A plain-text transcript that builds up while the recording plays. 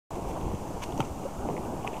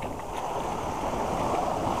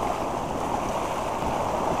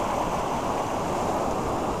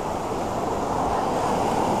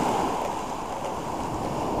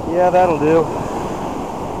Yeah, that'll do.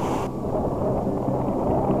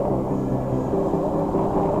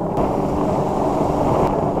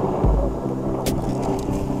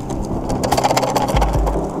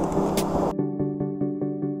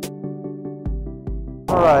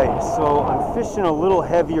 Alright, so I'm fishing a little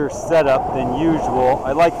heavier setup than usual.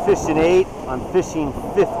 I like fishing 8, I'm fishing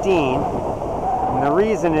 15. And the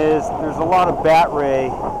reason is there's a lot of bat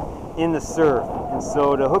ray in the surf. And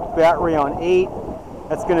so to hook bat ray on 8,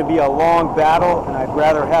 that's going to be a long battle, and I'd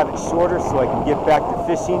rather have it shorter so I can get back to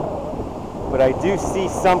fishing. But I do see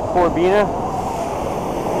some corbina.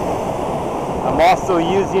 I'm also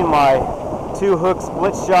using my 2-hook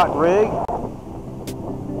split shot rig.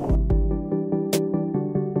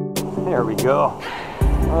 There we go.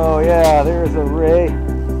 Oh yeah, there's a ray.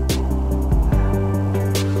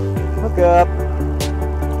 Hook up.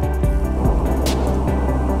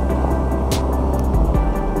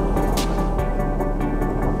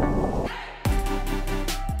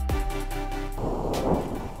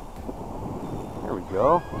 There we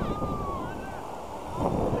go.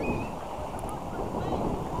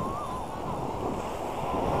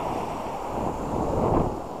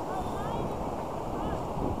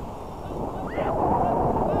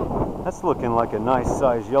 That's looking like a nice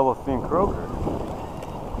size yellowfin croaker.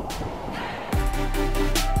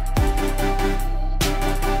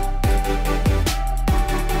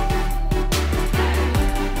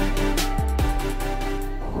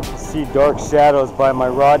 I see dark shadows by my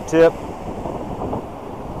rod tip.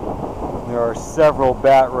 There are several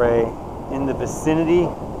bat ray in the vicinity.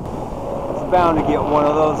 It's bound to get one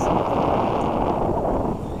of those.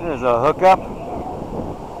 There's a hookup.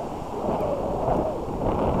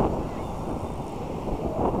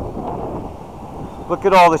 Look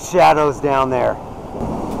at all the shadows down there.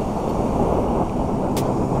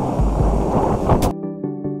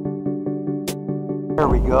 There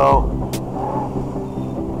we go.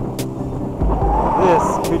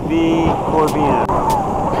 This could be corbina.